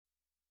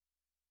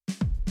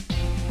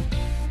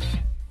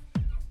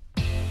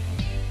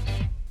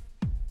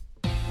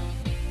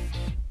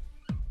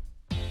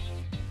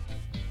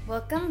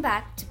Welcome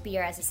back to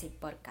PRSSA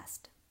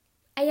Podcast.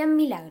 I am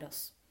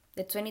Milagros,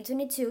 the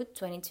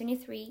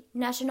 2022-2023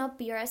 National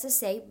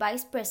PRSSA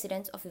Vice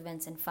President of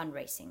Events and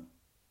Fundraising.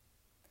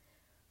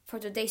 For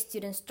today's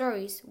student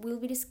stories, we'll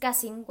be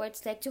discussing what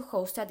it's like to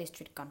host a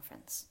district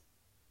conference.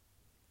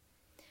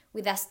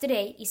 With us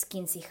today is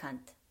Kinsey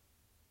Hunt.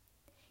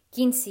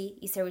 Kinsey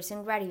is a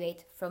recent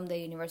graduate from the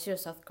University of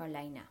South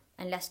Carolina,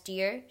 and last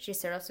year she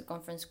served as a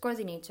conference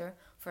coordinator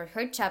for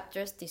her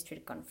chapter's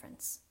district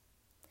conference.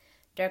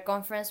 Their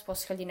conference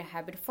was held in a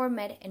hybrid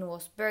format and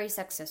was very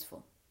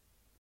successful.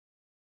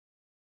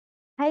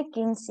 Hi,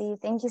 Kinsey.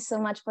 Thank you so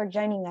much for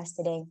joining us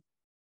today.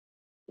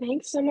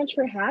 Thanks so much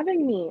for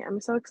having me. I'm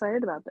so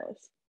excited about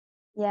this.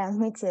 Yeah,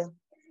 me too.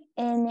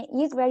 And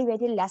you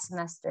graduated last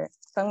semester.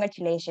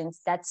 Congratulations.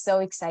 That's so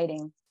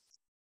exciting.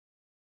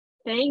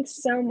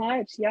 Thanks so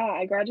much. Yeah,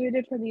 I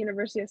graduated from the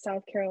University of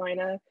South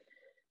Carolina.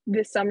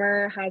 This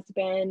summer has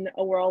been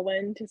a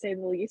whirlwind, to say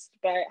the least,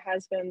 but it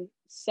has been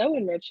so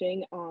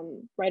enriching.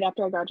 Right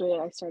after I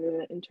graduated, I started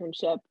an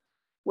internship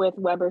with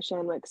Weber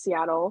Shandwick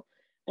Seattle.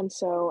 And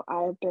so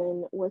I've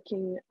been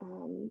working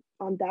on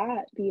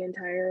that the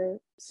entire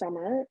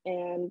summer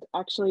and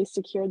actually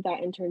secured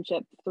that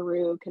internship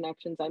through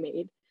connections I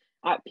made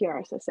at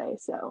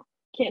PRSSA. So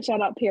can't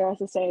shout out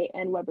PRSSA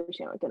and Weber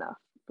Shandwick enough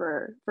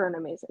for an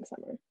amazing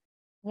summer.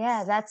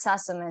 Yeah, that's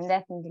awesome. And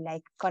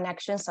definitely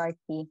connections are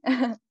key.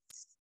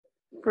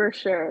 For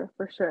sure.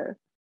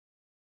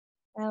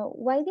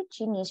 Why did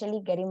you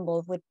initially get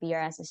involved with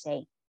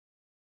PRSSA?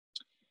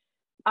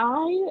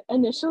 I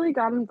initially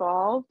got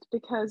involved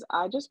because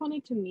I just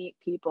wanted to meet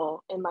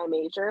people in my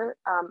major.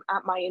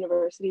 At my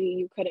university,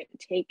 you couldn't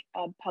take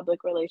a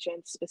public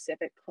relations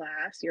specific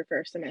class your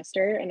first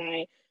semester, and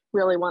I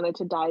really wanted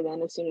to dive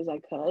in as soon as I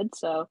could.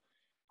 So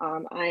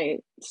I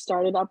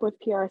started up with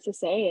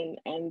PRSSA,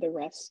 and the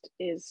rest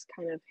is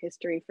kind of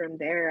history from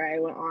there. I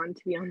went on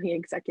to be on the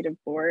executive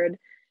board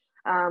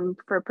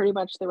for pretty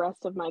much the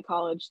rest of my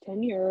college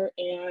tenure,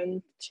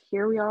 and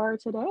here we are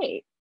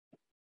today.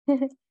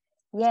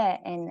 Yeah,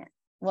 and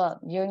well,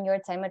 during your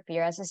time at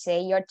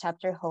PRSSA, your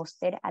chapter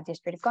hosted a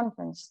district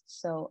conference.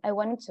 So I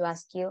wanted to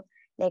ask you,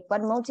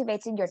 what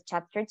motivated your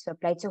chapter to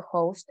apply to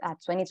host a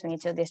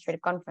 2022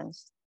 district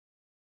conference?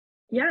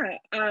 Yeah,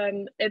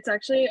 it's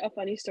actually a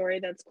funny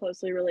story that's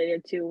closely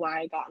related to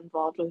why I got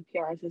involved with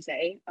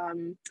PRSSA.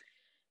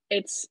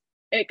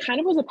 It kind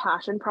of was a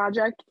passion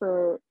project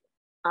for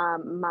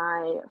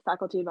my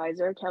faculty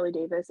advisor, Kelly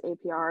Davis,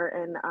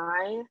 APR, and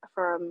I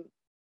from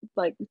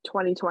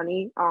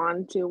 2020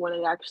 on to when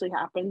it actually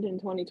happened in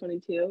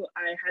 2022.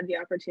 I had the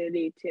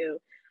opportunity to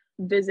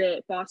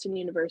visit Boston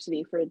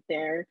University for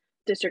their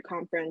district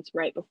conference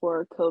right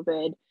before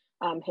COVID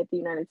hit the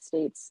United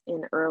States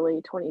in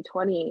early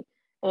 2020.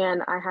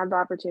 And I had the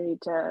opportunity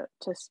to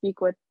speak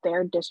with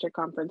their district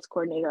conference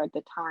coordinator at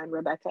the time,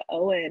 Rebecca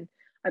Owen,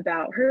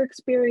 about her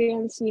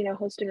experience,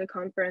 hosting a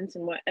conference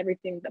and what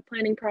everything, the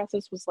planning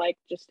process was like,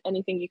 just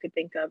anything you could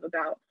think of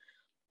about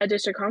a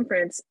district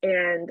conference.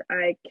 And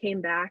I came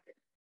back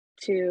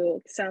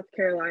to South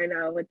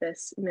Carolina with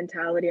this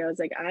mentality. I was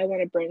like, I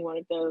want to bring one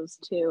of those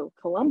to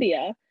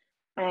Columbia,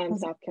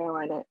 South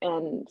Carolina.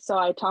 And so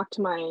I talked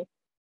to my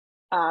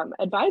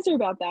advisor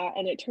about that,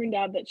 and it turned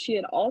out that she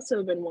had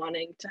also been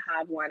wanting to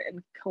have one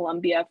in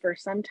Columbia for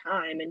some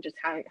time and just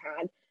hadn't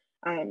had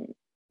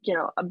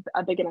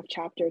a big enough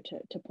chapter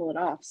to pull it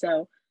off.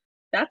 So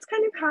that's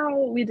kind of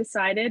how we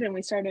decided, and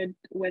we started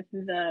with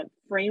the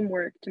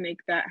framework to make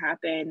that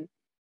happen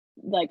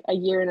a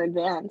year in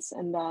advance.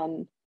 And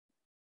then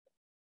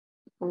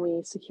when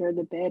we secured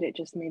the bid, it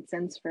just made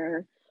sense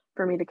for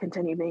me to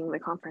continue being the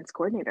conference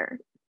coordinator.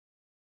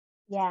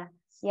 Yeah,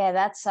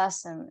 that's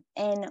awesome.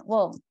 And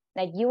well,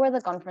 you were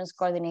the conference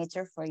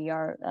coordinator for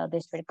your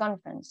district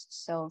conference.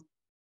 So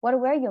what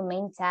were your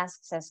main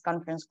tasks as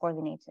conference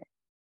coordinator?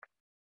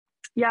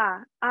 Yeah.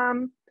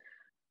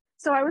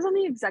 So I was on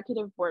the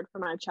executive board for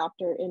my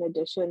chapter in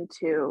addition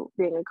to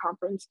being a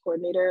conference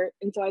coordinator.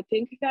 And so I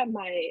think that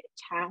my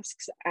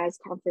tasks as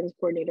conference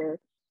coordinator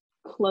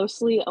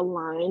closely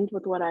aligned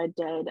with what I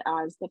did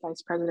as the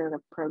vice president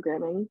of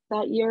programming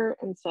that year.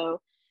 And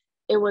so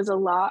it was a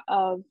lot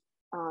of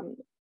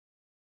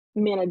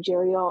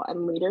managerial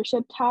and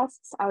leadership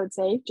tasks, I would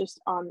say, just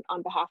on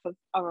behalf of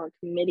our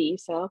committee.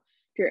 So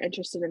if you're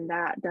interested in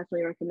that,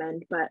 definitely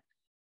recommend. But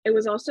it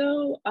was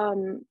also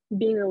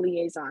being a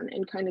liaison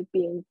and kind of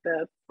being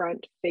the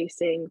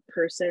front-facing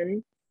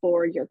person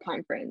for your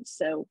conference.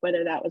 So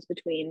whether that was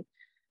between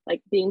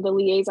being the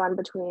liaison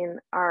between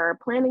our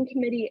planning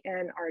committee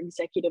and our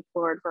executive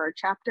board for our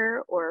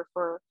chapter, or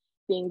for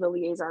being the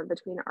liaison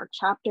between our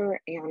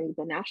chapter and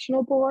the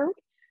national board,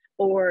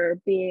 or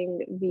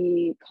being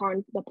the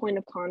point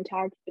of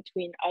contact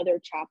between other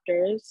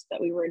chapters that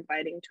we were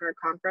inviting to our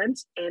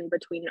conference and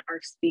between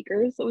our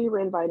speakers that we were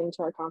inviting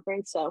to our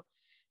conference. So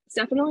it's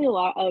definitely a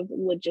lot of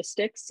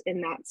logistics in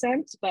that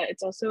sense, but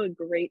it's also a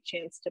great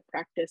chance to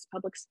practice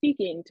public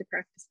speaking, to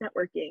practice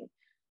networking.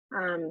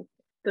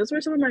 Those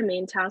were some of my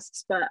main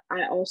tasks, but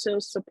I also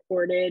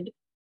supported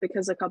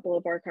because a couple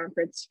of our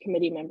conference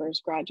committee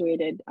members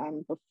graduated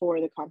before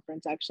the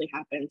conference actually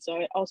happened. So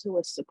I also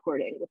was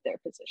supporting with their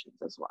positions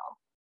as well.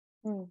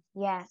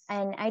 Yeah,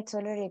 and I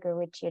totally agree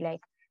with you.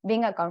 Like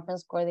being a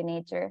conference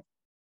coordinator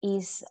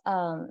is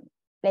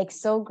like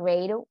so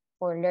great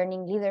for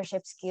learning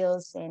leadership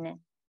skills and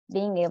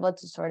being able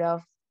to sort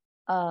of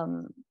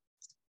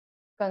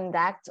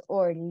conduct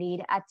or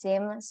lead a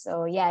team.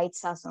 So yeah,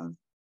 it's awesome.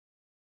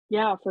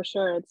 Yeah, for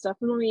sure. It's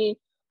definitely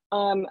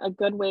a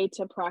good way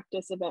to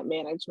practice event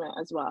management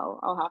as well.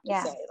 I'll have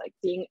to say, like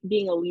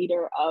being a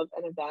leader of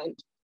an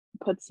event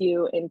puts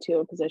you into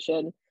a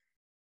position,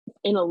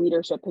 in a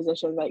leadership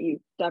position that you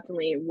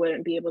definitely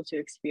wouldn't be able to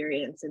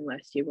experience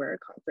unless you were a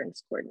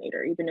conference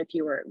coordinator, even if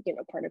you were,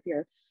 part of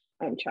your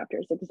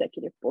chapter's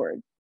executive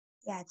board.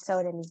 Yeah,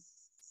 totally.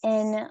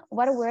 And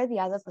what were the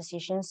other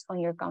positions on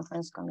your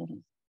conference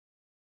committee?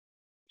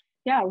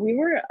 Yeah, we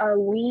were a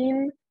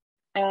lean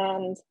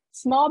and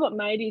small but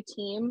mighty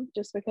team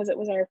just because it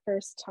was our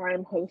first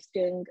time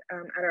hosting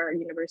at our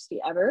university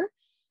ever.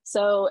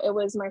 So it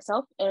was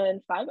myself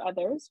and 5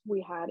 others.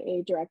 We had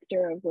a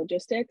director of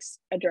logistics,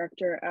 a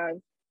director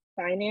of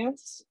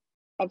finance,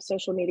 of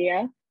social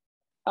media,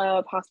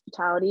 of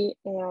hospitality,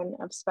 and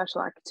of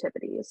special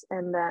activities.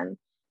 And then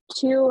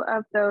 2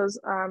 of those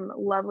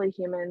lovely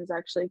humans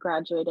actually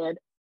graduated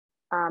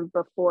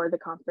before the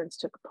conference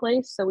took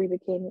place. So we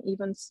became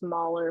even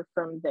smaller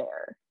from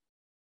there.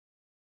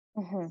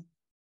 Mm-hmm.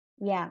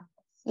 Yeah.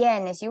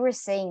 And as you were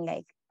saying,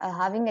 like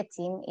having a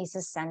team is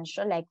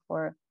essential, like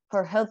for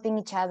helping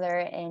each other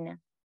and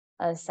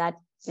that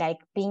like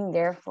being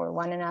there for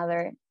one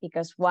another,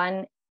 because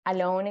one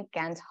alone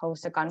can't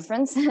host a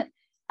conference.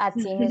 A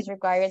team is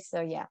required.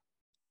 So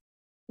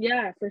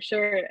yeah, for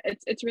sure.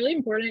 It's really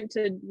important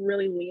to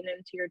really lean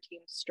into your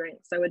team's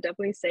strengths. I would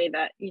definitely say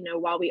that,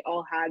 while we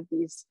all had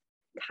these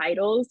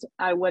titles,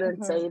 I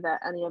wouldn't say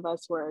that any of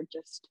us were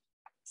just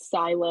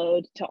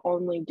siloed to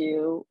only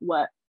do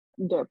what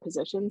their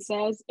position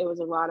says. It was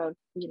a lot of,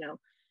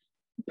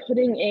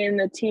 putting in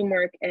the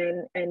teamwork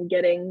and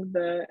getting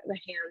the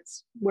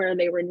hands where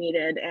they were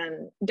needed.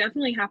 And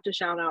definitely have to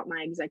shout out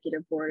my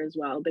executive board as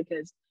well,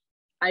 because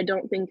I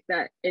don't think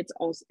that it's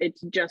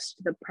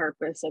just the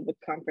purpose of the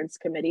conference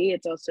committee.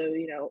 It's also,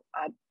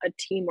 a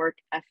teamwork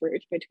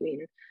effort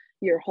between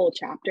your whole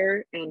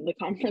chapter and the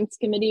conference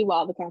committee,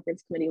 while the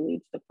conference committee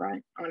leads the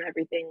front on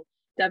everything.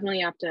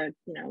 Definitely have to,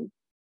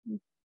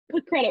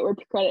 put credit where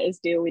credit is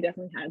due. We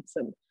definitely had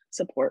some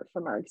support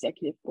from our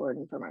executive board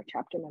and from our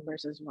chapter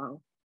members as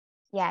well.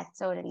 Yeah,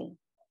 totally.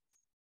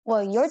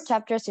 Well, your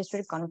chapter's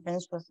district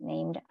conference was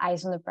named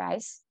Eyes on the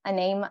Prize, a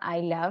name I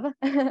love.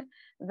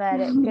 But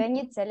can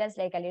you tell us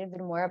like a little bit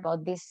more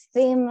about this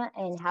theme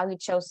and how you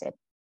chose it?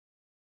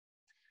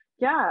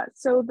 Yeah,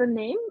 so the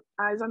name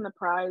Eyes on the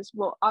Prize,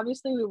 well,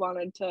 obviously we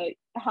wanted to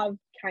have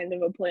kind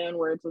of a play on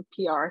words with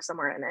PR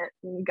somewhere in it,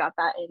 and we got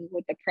that in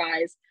with the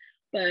prize.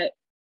 But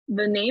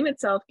the name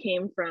itself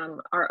came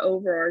from our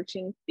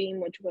overarching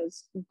theme, which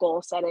was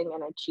goal setting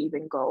and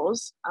achieving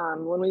goals.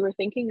 When we were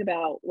thinking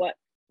about what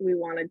we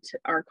wanted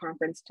our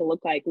conference to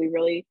look like, we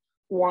really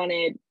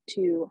wanted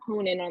to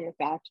hone in on the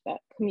fact that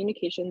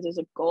communications is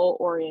a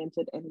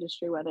goal-oriented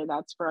industry, whether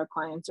that's for our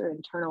clients or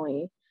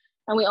internally.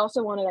 And we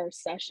also wanted our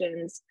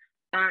sessions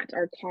at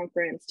our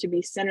conference to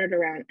be centered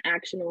around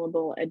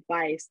actionable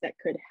advice that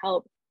could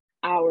help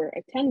our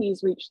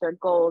attendees reach their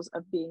goals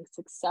of being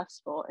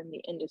successful in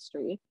the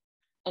industry.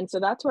 And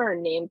so that's where our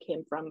name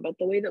came from. But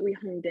the way that we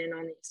honed in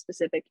on the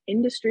specific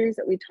industries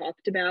that we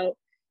talked about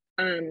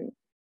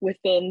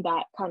within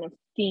that kind of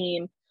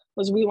theme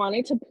was we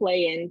wanted to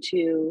play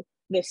into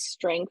the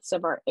strengths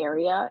of our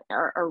area,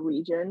 our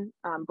region,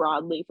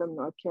 broadly from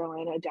North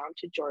Carolina down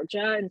to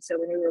Georgia. And so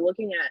when we were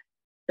looking at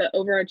the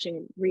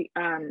overarching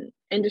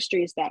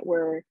industries that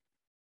were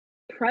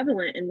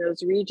prevalent in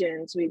those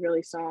regions, we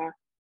really saw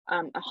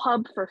a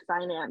hub for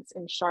finance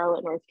in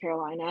Charlotte, North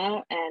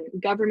Carolina,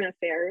 and government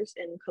affairs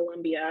in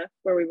Columbia,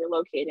 where we were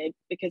located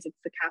because it's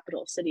the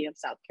capital city of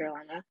South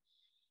Carolina.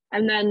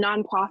 And then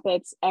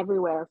nonprofits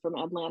everywhere from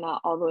Atlanta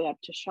all the way up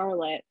to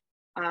Charlotte,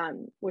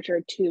 which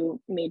are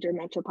 2 major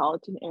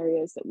metropolitan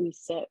areas that we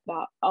sit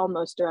about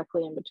almost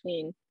directly in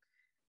between.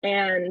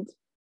 And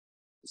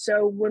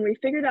so when we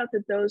figured out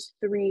that those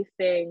 3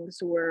 things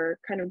were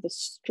kind of the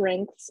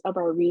strengths of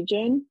our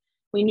region,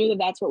 we knew that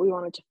that's what we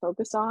wanted to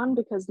focus on,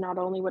 because not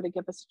only would it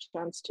give us a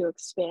chance to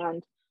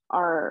expand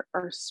our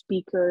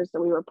speakers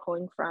that we were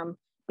pulling from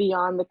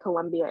beyond the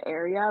Columbia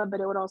area, but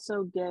it would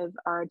also give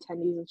our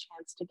attendees a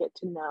chance to get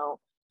to know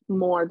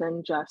more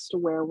than just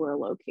where we're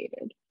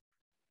located.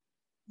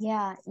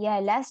 Yeah.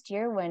 Last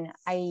year when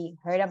I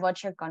heard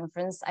about your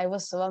conference, I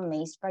was so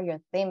amazed by your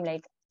theme.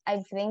 Like, I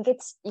think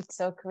it's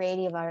so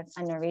creative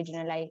and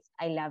original.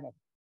 I love it.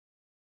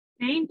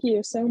 Thank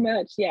you so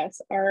much.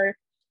 Yes, our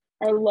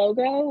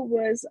logo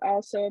was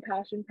also a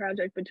passion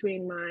project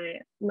between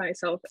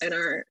myself and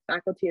our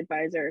faculty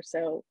advisor.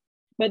 So,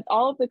 but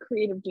all of the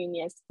creative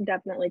genius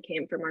definitely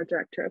came from our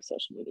director of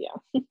social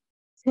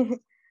media.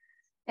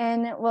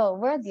 And well,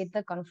 where did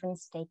the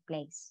conference take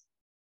place?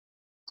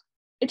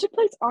 it took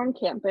place on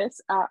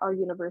campus at our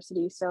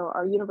university. So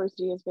our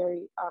university is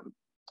very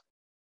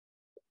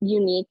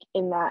unique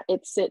in that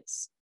it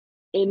sits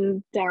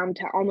in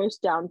downtown,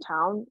 almost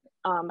downtown,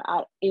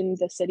 in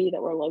the city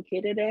that we're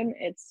located in.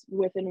 It's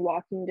within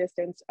walking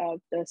distance of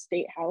the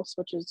state house,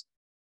 which is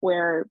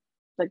where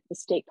like the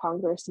state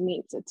congress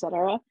meets,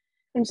 etc.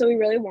 And so we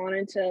really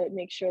wanted to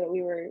make sure that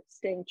we were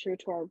staying true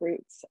to our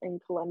roots in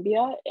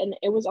Columbia. And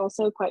it was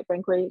also, quite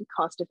frankly,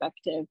 cost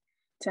effective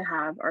to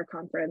have our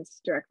conference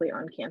directly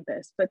on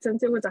campus. But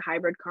since it was a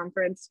hybrid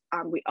conference,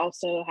 we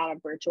also had a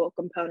virtual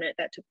component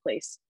that took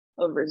place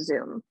over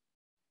Zoom.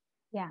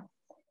 Yeah.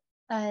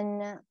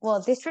 And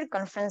well, district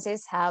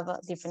conferences have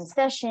different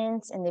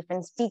sessions and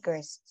different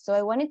speakers. So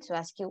I wanted to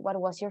ask you, what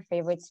was your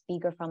favorite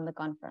speaker from the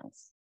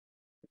conference?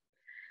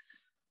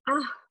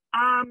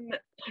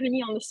 Putting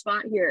me on the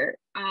spot here.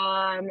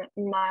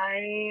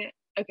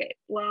 Okay,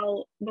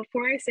 well,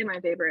 before I say my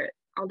favorite,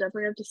 I'll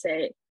definitely have to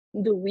say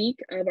the week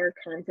of our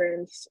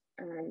conference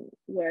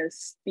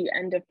was the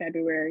end of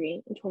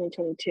February in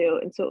 2022.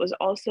 And so it was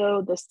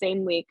also the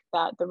same week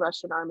that the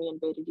Russian army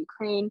invaded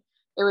Ukraine.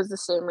 It was the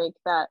same week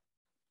that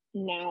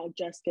now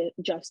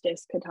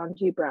Justice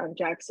Ketanji Brown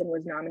Jackson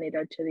was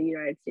nominated to the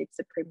United States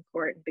Supreme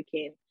Court and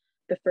became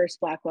the first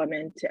Black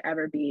woman to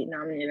ever be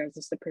nominated as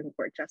a Supreme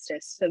Court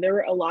justice. So there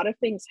were a lot of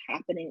things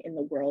happening in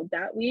the world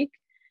that week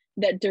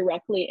that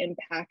directly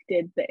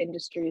impacted the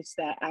industries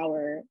that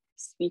our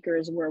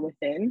speakers were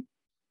within.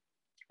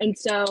 And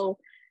so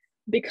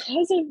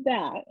because of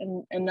that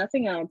and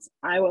nothing else,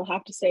 I will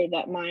have to say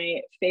that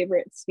my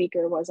favorite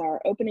speaker was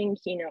our opening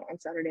keynote on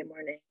Saturday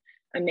morning,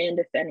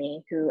 Amanda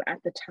Fenney, who at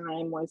the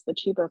time was the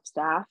chief of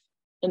staff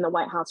in the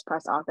White House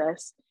press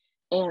office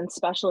and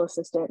special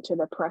assistant to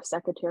the press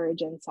secretary,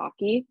 Jen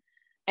Psaki.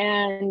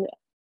 And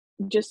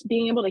just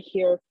being able to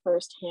hear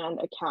firsthand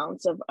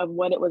accounts of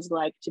what it was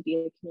like to be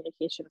a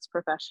communications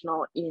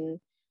professional in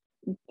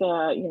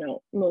the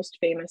most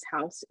famous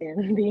house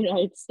in the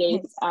United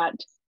States at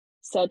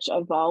such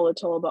a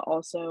volatile but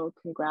also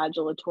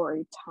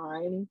congratulatory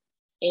time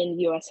in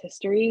US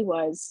history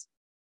was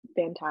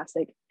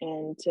fantastic.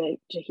 And to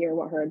hear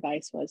what her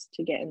advice was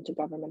to get into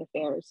government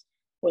affairs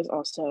was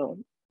also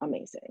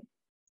amazing.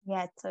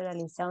 Yeah,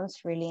 totally. Sounds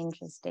really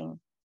interesting.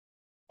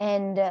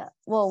 And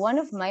well, one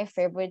of my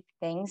favorite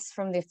things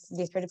from the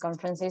district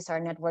conferences are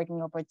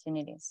networking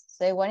opportunities.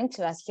 So I wanted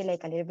to ask you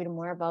like a little bit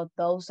more about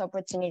those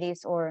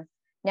opportunities or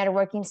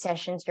networking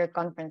sessions your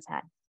conference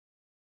had.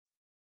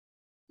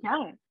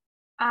 Yeah.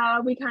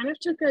 We kind of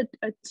took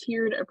a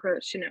tiered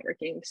approach to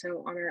networking.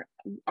 So on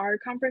our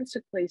conference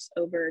took place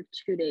over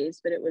 2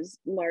 days, but it was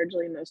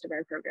largely most of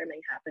our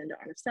programming happened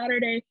on a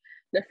Saturday.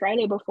 The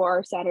Friday before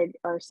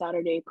our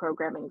Saturday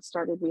programming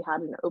started, we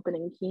had an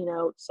opening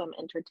keynote, some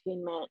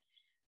entertainment,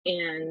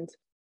 and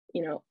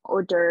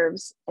hors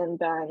d'oeuvres, and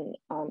then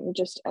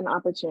just an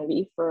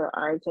opportunity for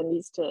our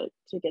attendees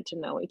to get to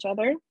know each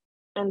other.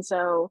 And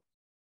so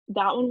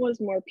that one was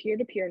more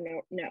peer-to-peer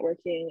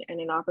networking and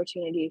an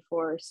opportunity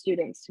for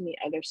students to meet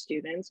other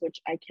students,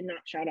 which I cannot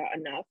shout out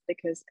enough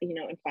because, in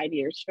 5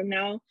 years from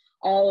now,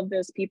 all of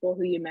those people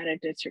who you met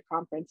at district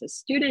conference as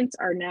students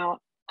are now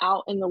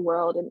out in the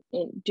world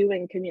and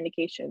doing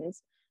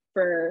communications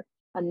for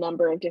a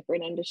number of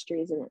different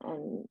industries.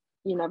 And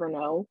you never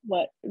know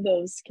what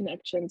those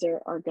connections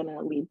are going to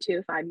lead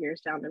to 5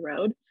 years down the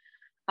road.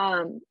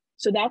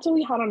 So that's what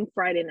we had on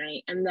Friday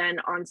night. And then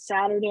on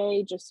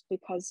Saturday, just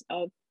because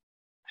of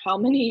how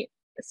many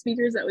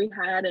speakers that we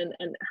had and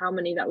how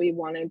many that we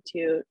wanted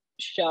to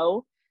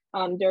show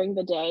during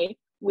the day,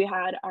 we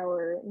had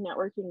our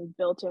networking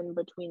built in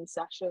between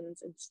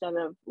sessions instead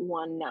of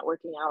one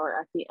networking hour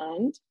at the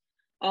end.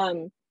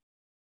 And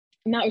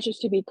that was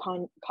just to be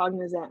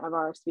cognizant of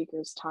our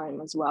speakers'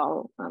 time as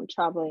well,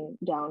 traveling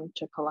down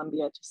to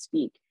Columbia to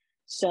speak.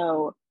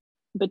 So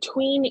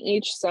between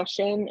each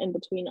session and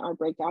between our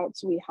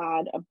breakouts, we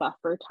had a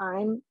buffer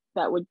time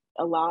that would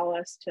allow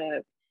us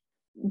to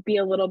be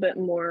a little bit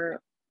more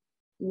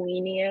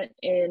lenient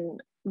in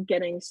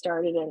getting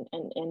started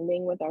and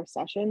ending with our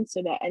session,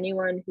 so that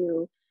anyone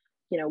who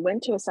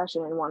went to a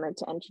session and wanted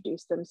to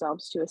introduce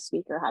themselves to a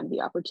speaker had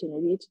the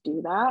opportunity to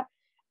do that.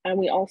 And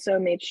we also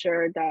made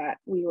sure that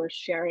we were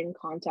sharing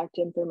contact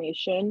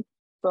information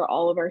for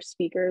all of our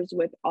speakers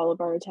with all of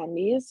our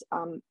attendees,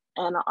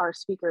 and our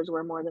speakers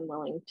were more than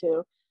willing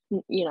to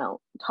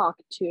talk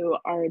to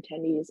our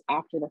attendees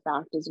after the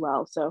fact as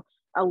well. So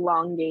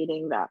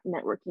elongating that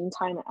networking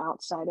time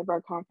outside of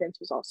our conference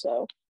was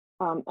also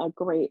a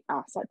great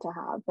asset to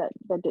have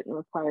that didn't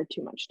require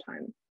too much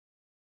time.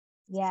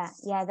 Yeah,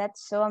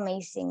 that's so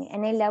amazing.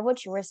 And I love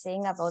what you were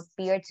saying about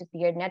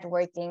peer-to-peer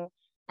networking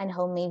and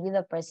how maybe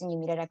the person you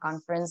meet at a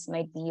conference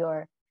might be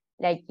your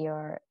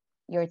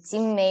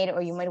teammate,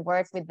 or you might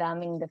work with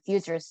them in the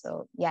future.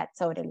 So yeah,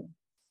 totally.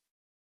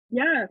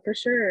 Yeah, for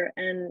sure.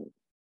 And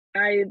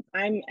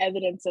I'm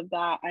evidence of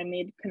that. I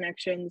made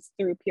connections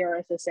through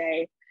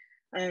PRSSA.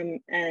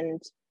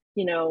 And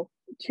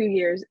 2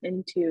 years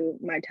into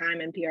my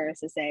time in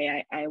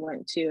PRSSA, I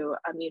went to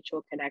a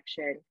mutual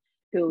connection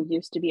who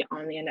used to be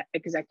on the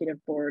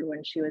executive board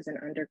when she was an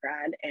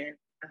undergrad, and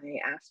I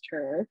asked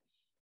her,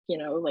 you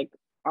know, like,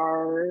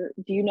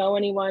 do you know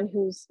anyone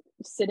who's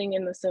sitting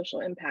in the social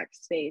impact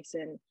space?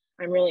 And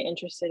I'm really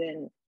interested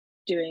in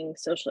doing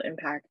social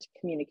impact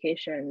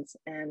communications.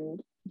 And,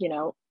 you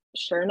know,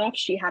 sure enough,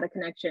 she had a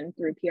connection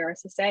through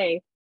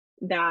PRSSA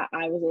that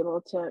I was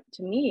able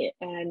to meet,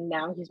 and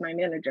now he's my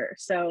manager.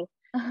 So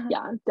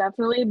yeah,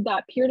 definitely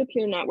that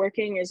peer-to-peer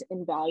networking is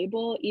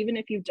invaluable, even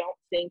if you don't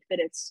think that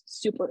it's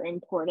super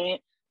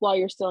important while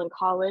you're still in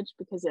college,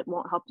 because it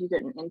won't help you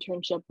get an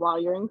internship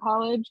while you're in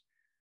college.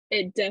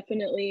 It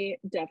definitely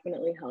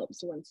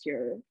helps once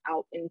you're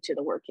out into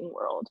the working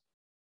world.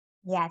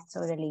 Yeah,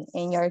 totally.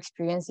 And your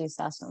experience is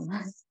awesome.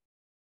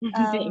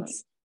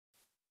 Thanks.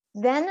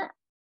 Then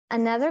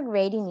another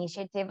great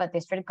initiative at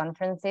district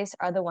conferences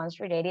are the ones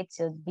related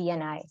to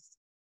D&I.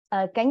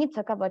 Can you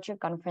talk about your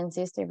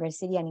conference's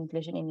diversity and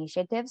inclusion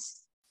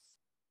initiatives?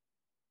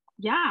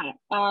 Yeah.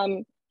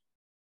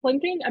 One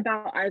thing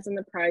about Eyes on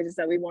the Prize is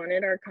that we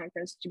wanted our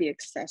conference to be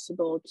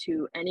accessible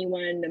to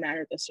anyone, no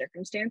matter the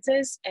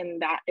circumstances.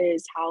 And that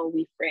is how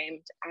we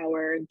framed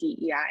our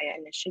DEI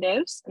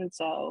initiatives. And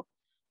so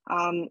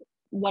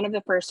one of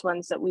the first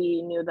ones that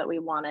we knew that we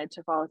wanted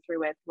to follow through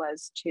with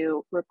was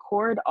to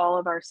record all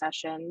of our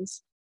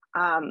sessions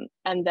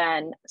and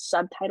then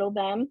subtitle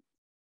them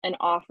and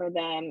offer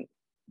them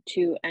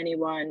to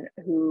anyone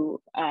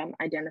who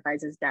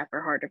identifies as deaf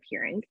or hard of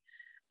hearing.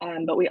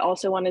 But we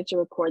also wanted to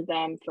record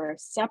them for a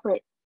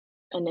separate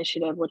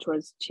initiative, which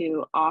was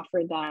to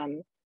offer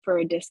them for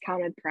a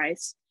discounted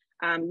price.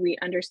 We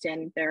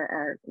understand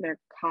there are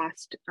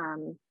cost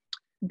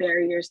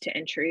barriers to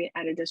entry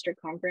at a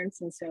district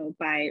conference. And so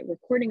by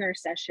recording our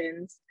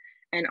sessions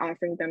and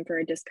offering them for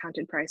a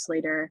discounted price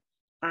later,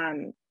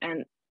 and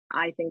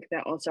I think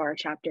that also our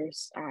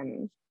chapters,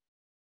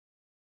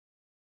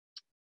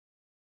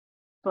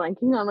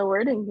 blanking on the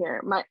wording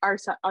here, our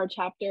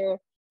chapter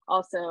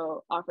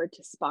also offered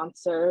to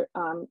sponsor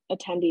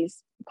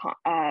attendees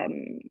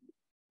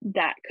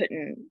that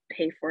couldn't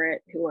pay for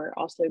it, who were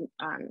also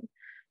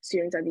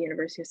students at the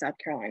University of South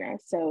Carolina.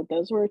 So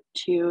those were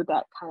two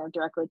that kind of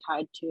directly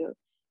tied to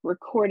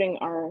recording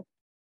our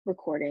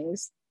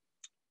recordings.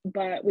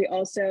 But we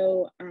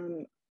also,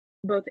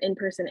 both in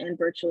person and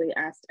virtually,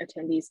 asked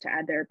attendees to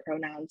add their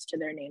pronouns to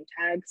their name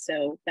tag.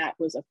 So that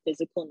was a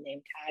physical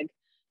name tag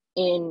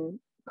in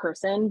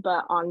person,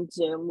 but on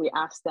Zoom we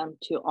asked them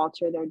to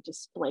alter their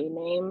display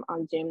name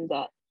on Zoom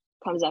that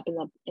comes up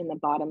in the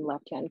bottom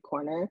left hand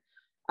corner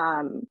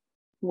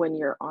when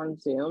you're on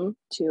Zoom,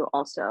 to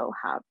also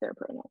have their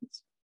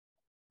pronouns.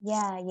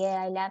 Yeah,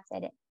 I love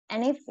that.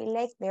 And I feel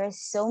like there are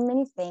so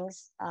many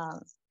things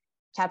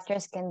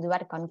chapters can do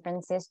at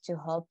conferences to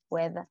help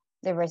with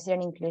diversity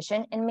and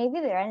inclusion, and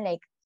maybe there are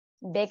like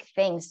big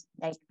things,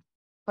 like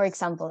for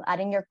example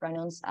adding your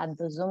pronouns at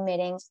the Zoom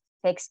meetings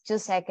takes 2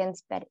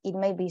 seconds, but it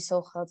might be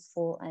so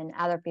helpful and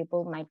other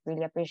people might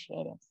really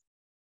appreciate it.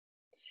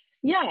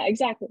 Yeah,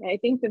 exactly. I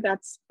think that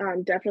that's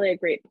definitely a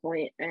great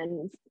point.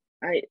 And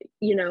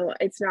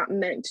it's not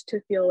meant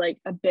to feel like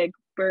a big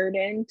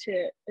burden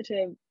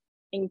to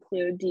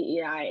include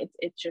DEI.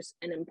 It's just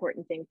an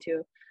important thing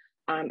to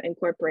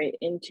incorporate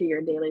into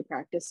your daily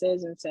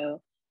practices. And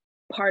so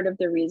part of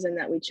the reason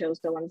that we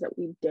chose the ones that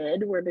we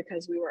did were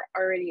because we were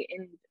already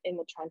in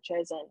the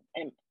trenches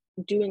and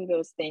doing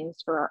those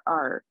things for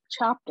our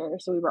chapter.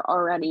 So we were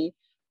already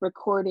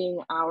recording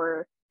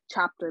our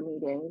chapter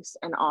meetings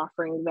and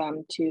offering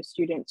them to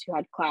students who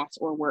had class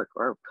or work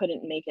or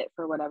couldn't make it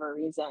for whatever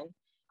reason.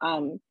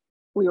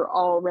 We were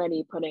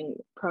already putting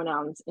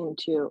pronouns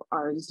into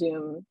our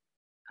Zoom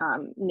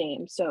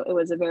name. So it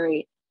was a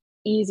very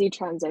easy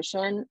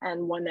transition,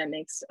 and one that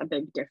makes a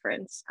big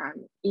difference,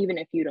 even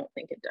if you don't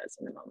think it does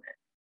in the moment.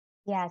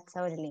 Yeah,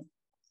 totally.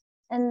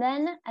 And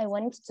then I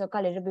wanted to talk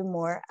a little bit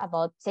more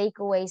about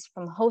takeaways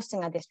from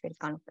hosting a district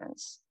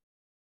conference.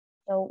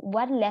 So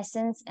what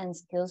lessons and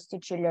skills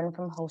did you learn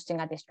from hosting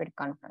a district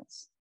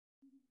conference?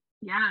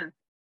 Yeah,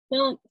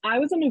 well, I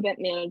was an event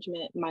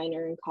management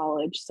minor in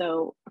college.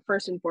 So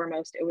first and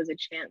foremost, it was a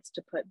chance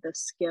to put the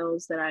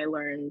skills that I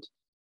learned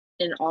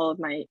in all of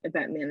my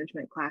event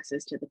management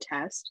classes to the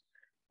test.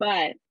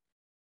 But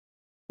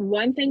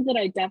one thing that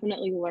I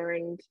definitely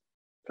learned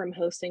from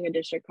hosting a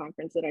district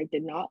conference that I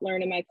did not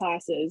learn in my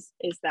classes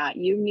is that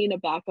you need a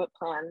backup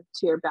plan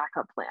to your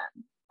backup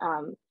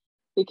plan,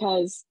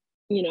 because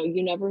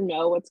you never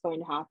know what's going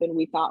to happen.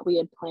 We thought we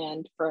had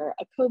planned for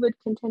a COVID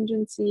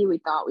contingency. We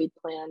thought we'd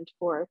planned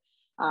for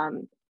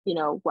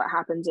what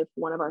happens if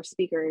one of our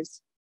speakers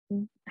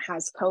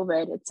has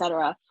COVID,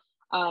 etc.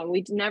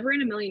 We never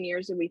in a million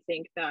years did we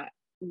think that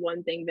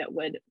one thing that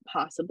would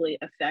possibly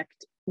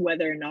affect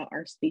whether or not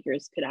our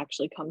speakers could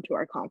actually come to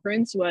our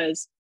conference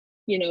was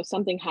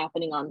something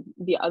happening on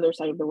the other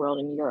side of the world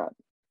in Europe.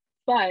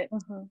 But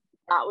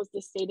that was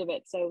the state of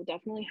it. So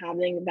definitely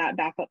having that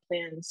backup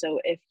plan. So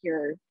if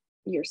your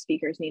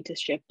speakers need to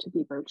shift to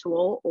be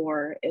virtual,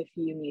 or if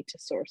you need to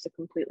source a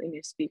completely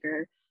new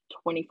speaker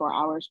 24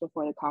 hours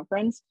before the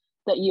conference,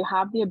 that you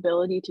have the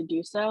ability to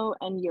do so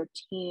and your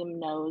team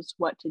knows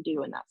what to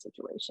do in that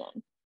situation.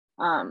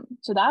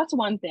 So that's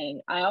one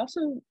thing. I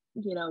also,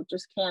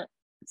 just can't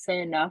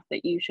say enough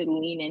that you should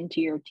lean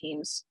into your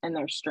teams and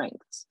their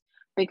strengths,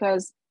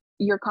 because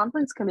your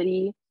conference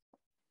committee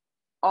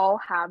all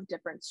have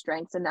different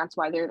strengths, and that's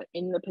why they're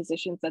in the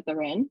positions that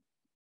they're in.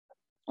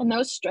 And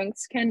those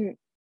strengths can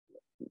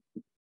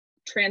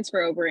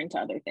transfer over into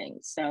other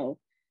things. So,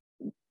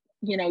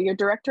 your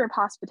director of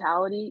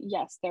hospitality,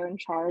 yes, they're in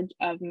charge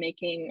of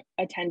making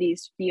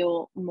attendees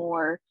feel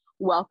more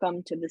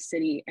welcome to the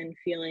city and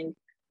feeling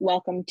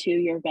welcome to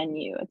your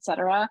venue,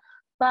 etc.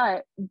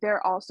 But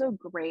they're also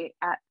great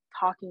at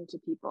talking to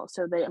people.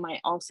 So they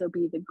might also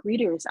be the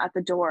greeters at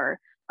the door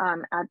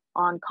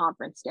on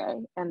conference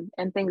day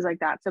and things like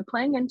that. So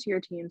playing into your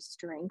team's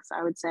strengths,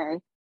 I would say,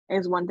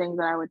 is one thing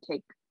that I would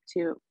take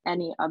to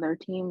any other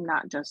team,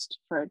 not just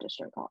for a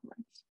district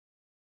conference.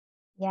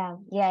 Yeah,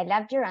 I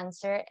loved your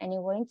answer, and I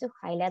wanted to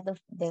highlight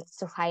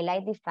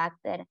the fact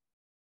that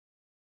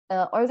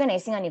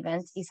organizing an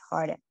event is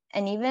hard.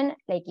 And even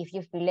like if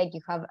you feel like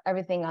you have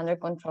everything under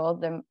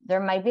control, there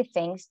might be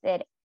things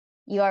that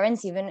you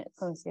aren't even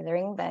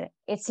considering, but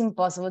it's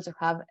impossible to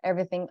have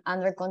everything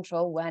under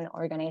control when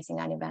organizing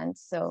an event.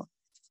 So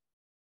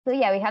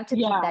yeah, we have to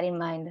keep that in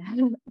mind.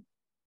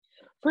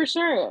 For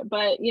sure.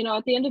 But,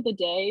 at the end of the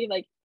day,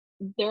 like,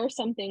 there are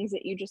some things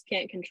that you just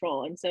can't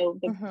control. And so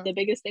the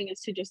biggest thing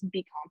is to just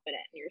be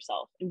confident in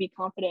yourself and be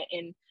confident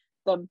in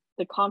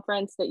the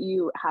conference that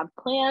you have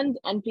planned,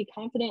 and be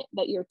confident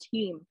that your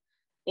team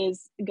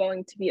is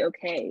going to be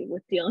okay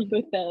with dealing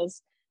with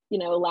those,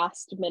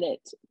 last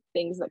minute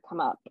things that come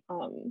up.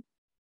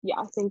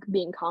 I think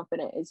being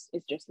confident is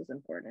just as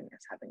important as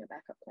having a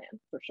backup plan,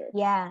 for sure.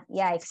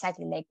 Yeah,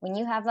 exactly. Like when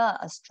you have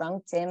a strong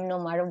team, no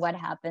matter what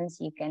happens,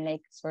 you can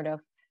like sort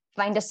of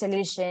find a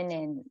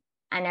solution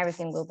and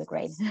everything will be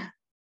great.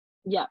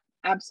 Yeah,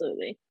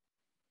 absolutely.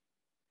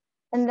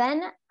 And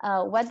then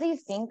what do you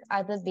think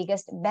are the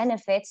biggest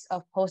benefits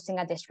of hosting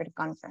a district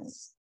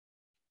conference?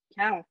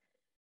 Yeah,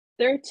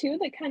 there are two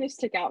that kind of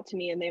stick out to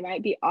me, and they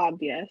might be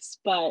obvious,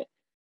 but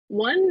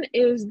one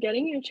is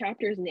getting your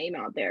chapter's name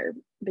out there,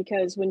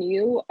 because when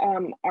you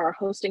are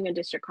hosting a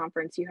district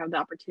conference, you have the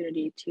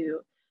opportunity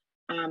to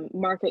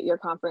market your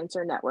conference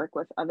or network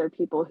with other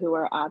people who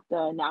are at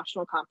the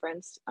national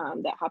conference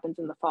that happens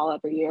in the fall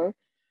every year.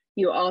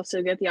 You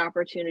also get the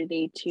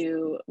opportunity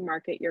to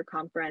market your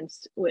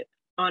conference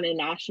on a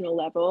national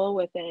level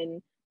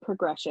within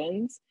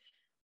Progressions.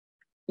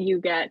 You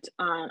get,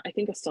 I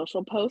think, a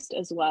social post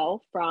as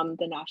well from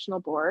the national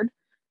board.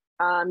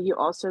 You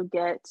also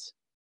get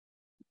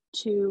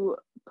to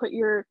put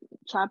your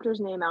chapter's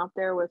name out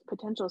there with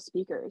potential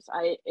speakers.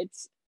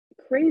 It's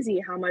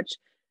crazy how much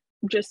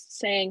just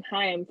saying,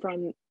 hi, I'm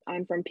from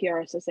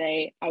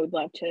PRSSA, I would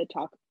love to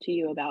talk to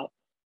you about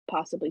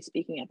possibly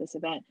speaking at this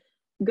event,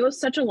 goes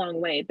such a long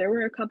way. There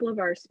were a couple of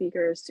our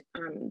speakers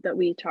that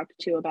we talked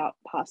to about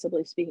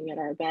possibly speaking at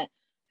our event,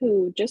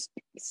 who just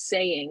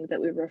saying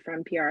that we were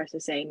from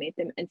PRSSA made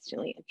them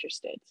instantly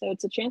interested. So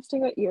it's a chance to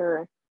get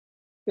your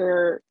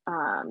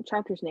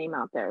chapter's name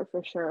out there,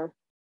 for sure.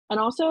 And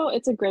also,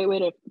 it's a great way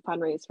to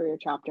fundraise for your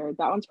chapter.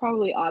 That one's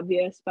probably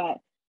obvious, but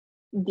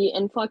the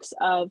influx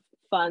of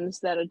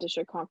funds that a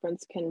district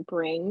conference can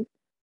bring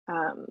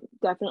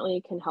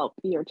definitely can help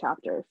your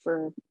chapter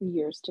for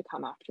years to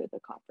come after the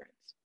conference.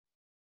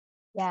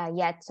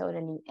 Yeah,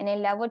 totally. And I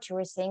love what you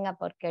were saying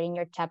about getting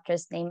your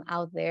chapter's name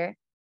out there.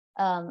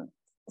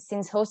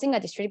 Since hosting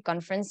a district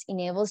conference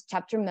enables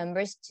chapter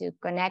members to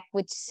connect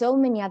with so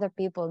many other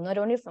people, not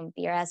only from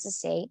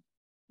PRSSA,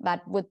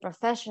 but with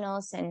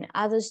professionals and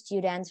other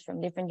students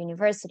from different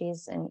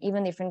universities and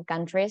even different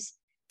countries.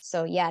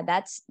 So yeah,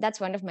 that's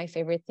one of my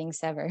favorite things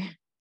ever.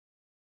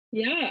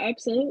 Yeah,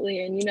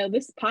 absolutely. And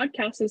this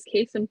podcast is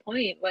case in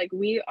point. Like,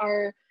 we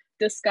are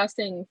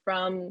discussing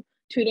from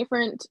two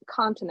different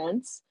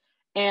continents,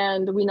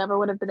 and we never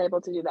would have been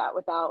able to do that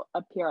without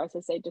a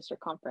PRSSA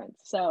district conference.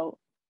 So,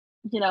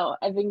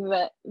 I think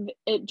that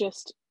it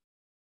just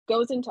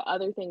goes into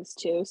other things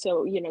too.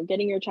 So,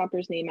 getting your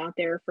chapter's name out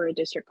there for a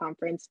district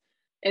conference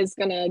is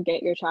going to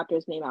get your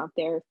chapter's name out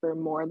there for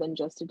more than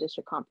just a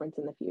district conference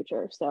in the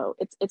future. So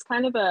it's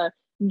kind of a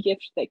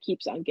gift that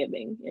keeps on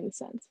giving, in a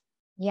sense.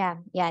 Yeah,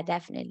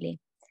 definitely.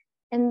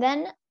 And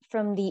then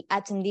from the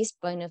attendee's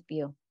point of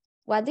view,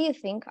 what do you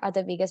think are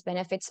the biggest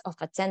benefits of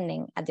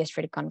attending a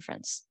district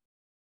conference?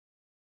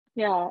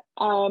 Yeah,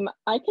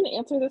 I can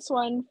answer this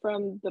one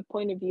from the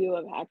point of view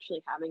of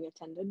actually having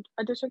attended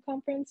a district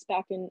conference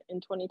back in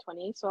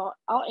 2020. So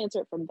I'll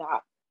answer it from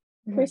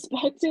that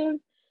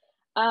perspective.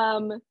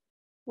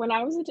 When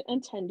I was an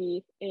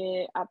attendee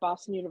at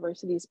Boston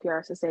University's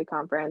PRSSA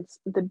conference,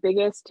 the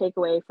biggest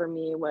takeaway for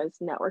me was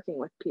networking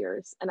with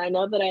peers. And I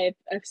know that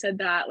I've said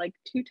that like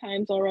 2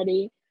 times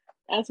already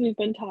as we've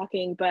been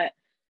talking, but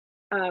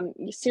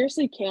you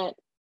seriously can't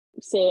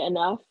say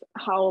enough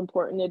how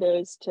important it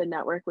is to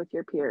network with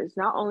your peers,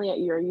 not only at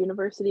your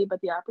university, but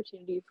the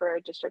opportunity for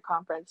a district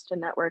conference to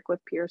network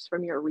with peers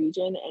from your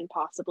region and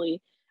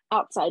possibly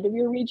outside of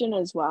your region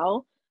as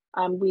well.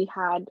 We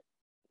had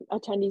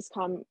attendees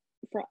come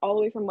from all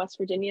the way from West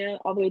Virginia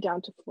all the way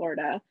down to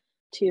Florida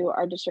to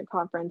our district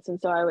conference. And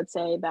so I would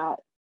say that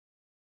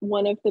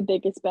one of the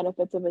biggest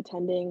benefits of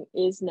attending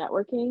is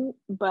networking,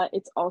 but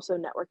it's also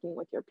networking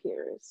with your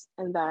peers.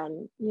 And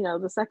then,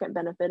 the second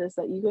benefit is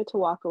that you get to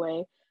walk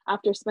away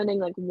after spending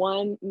like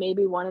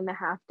maybe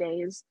 1.5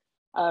 days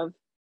of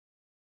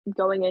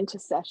going into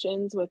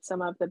sessions with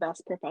some of the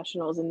best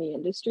professionals in the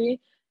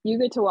industry. You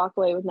get to walk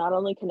away with not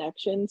only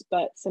connections,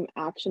 but some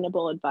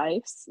actionable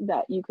advice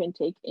that you can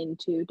take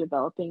into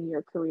developing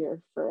your career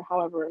for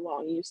however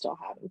long you still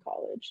have in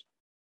college.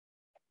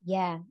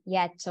 Yeah,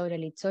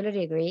 totally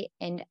agree.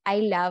 And I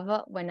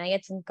love when I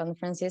attend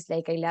conferences,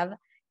 like I love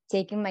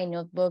taking my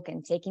notebook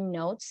and taking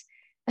notes.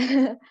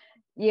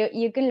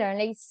 You can learn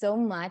like so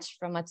much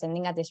from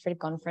attending a district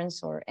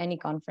conference or any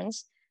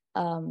conference,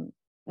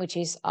 which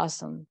is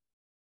awesome.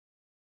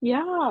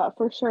 Yeah,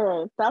 for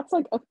sure. That's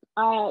like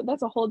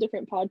that's a whole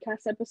different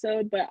podcast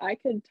episode, but I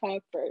could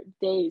talk for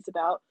days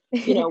about,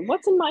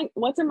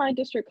 what's in my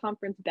district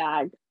conference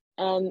bag.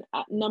 And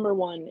number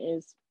one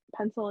is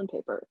pencil and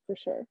paper for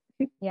sure.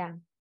 Yeah.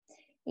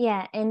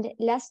 And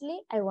lastly,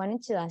 I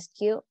wanted to ask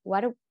you,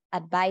 what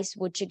advice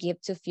would you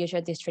give to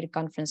future district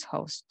conference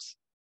hosts?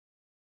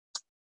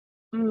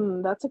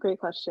 That's a great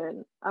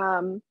question.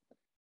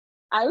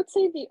 I would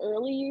say the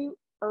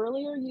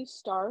earlier you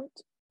start,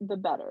 the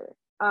better.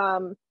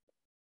 And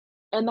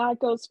that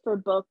goes for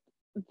both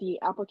the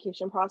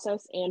application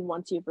process and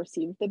once you've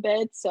received the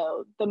bid.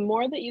 So the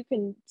more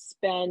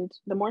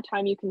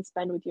time you can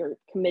spend with your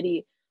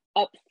committee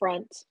up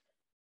front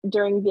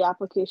during the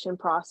application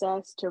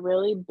process to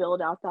really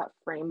build out that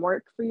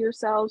framework for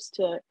yourselves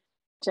to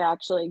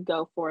actually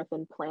go forth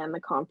and plan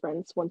the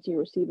conference once you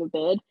receive a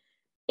bid,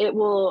 it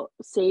will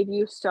save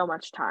you so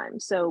much time.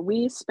 So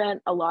we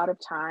spent a lot of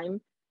time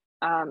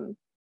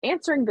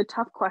answering the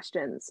tough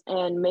questions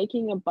and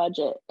making a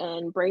budget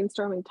and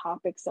brainstorming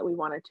topics that we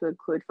wanted to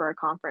include for our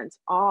conference,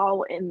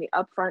 all in the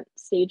upfront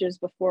stages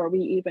before we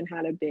even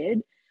had a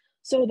bid.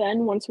 So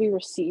then once we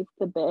received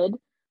the bid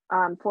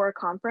for a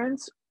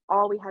conference,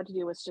 all we had to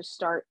do was just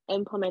start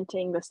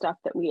implementing the stuff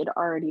that we had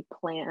already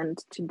planned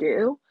to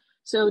do.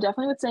 So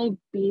definitely would say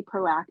be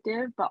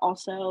proactive, but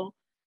also,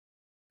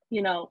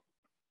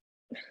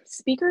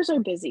 speakers are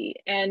busy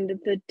and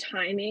the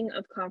timing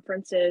of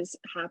conferences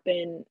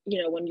happen,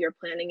 when you're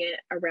planning it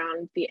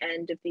around the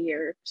end of the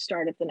year,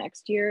 start of the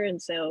next year.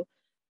 And so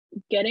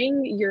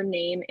getting your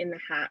name in the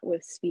hat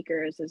with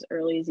speakers as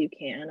early as you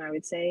can, I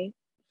would say,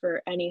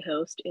 for any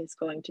host is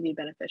going to be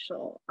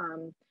beneficial.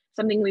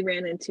 Something we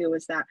ran into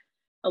was that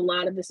a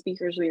lot of the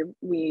speakers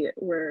we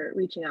were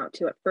reaching out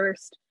to at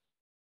first,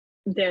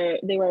 they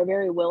were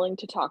very willing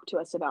to talk to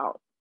us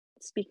about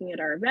speaking at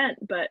our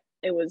event, but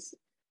it was,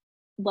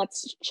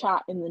 let's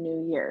chat in the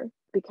new year,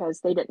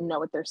 because they didn't know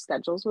what their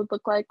schedules would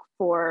look like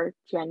for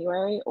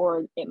January,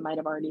 or it might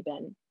have already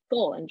been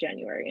full in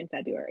January and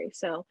February.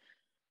 So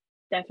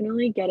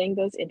definitely getting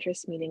those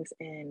interest meetings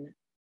in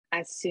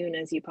as soon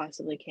as you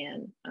possibly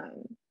can,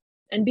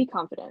 and be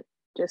confident.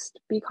 Just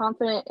be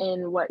confident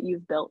in what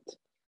you've built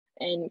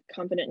and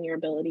confident in your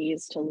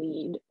abilities to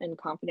lead and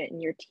confident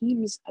in your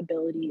team's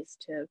abilities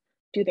to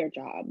do their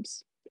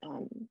jobs.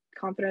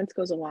 Confidence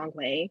goes a long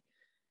way.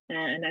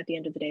 And at the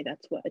end of the day,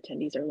 that's what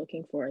attendees are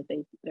looking for.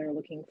 They're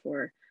looking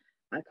for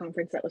a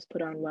conference that was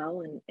put on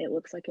well, and it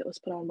looks like it was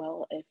put on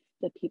well if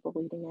the people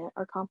leading it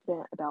are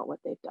confident about what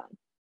they've done.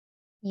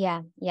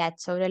 Yeah,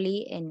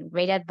 totally. And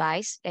great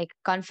advice. Like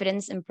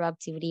confidence and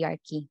proactivity are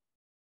key.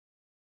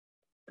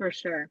 For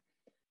sure.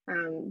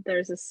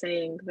 There's a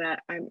saying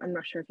that I'm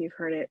not sure if you've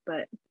heard it,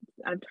 but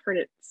I've heard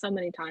it so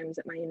many times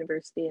at my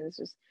university, and it's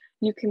just,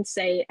 you can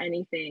say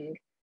anything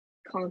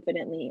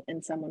confidently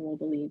and someone will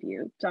believe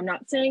you. So I'm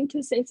not saying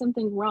to say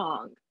something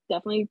wrong.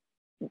 Definitely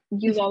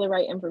use all the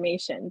right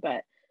information,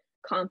 but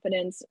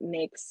confidence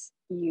makes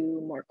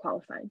you more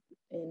qualified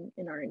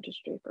in our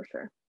industry for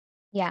sure.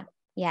 Yeah,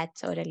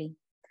 totally.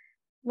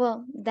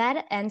 Well,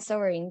 that ends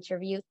our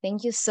interview.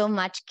 Thank you so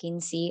much,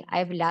 Kinsey.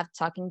 I've loved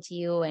talking to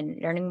you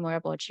and learning more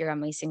about your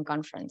amazing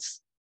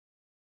conference.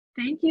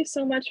 Thank you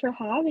so much for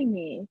having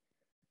me.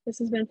 This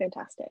has been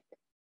fantastic.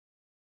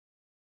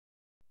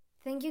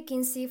 Thank you,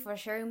 Kinsey, for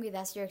sharing with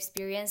us your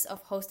experience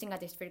of hosting a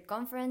district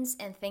conference,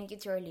 and thank you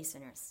to our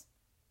listeners.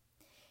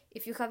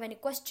 If you have any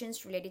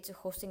questions related to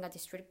hosting a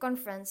district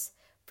conference,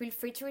 feel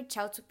free to reach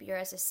out to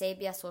PRSSA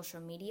via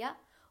social media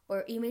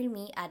or email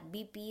me at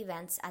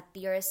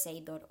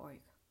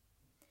bpevents@prsa.org.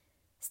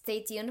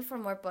 Stay tuned for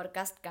more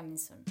podcasts coming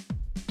soon.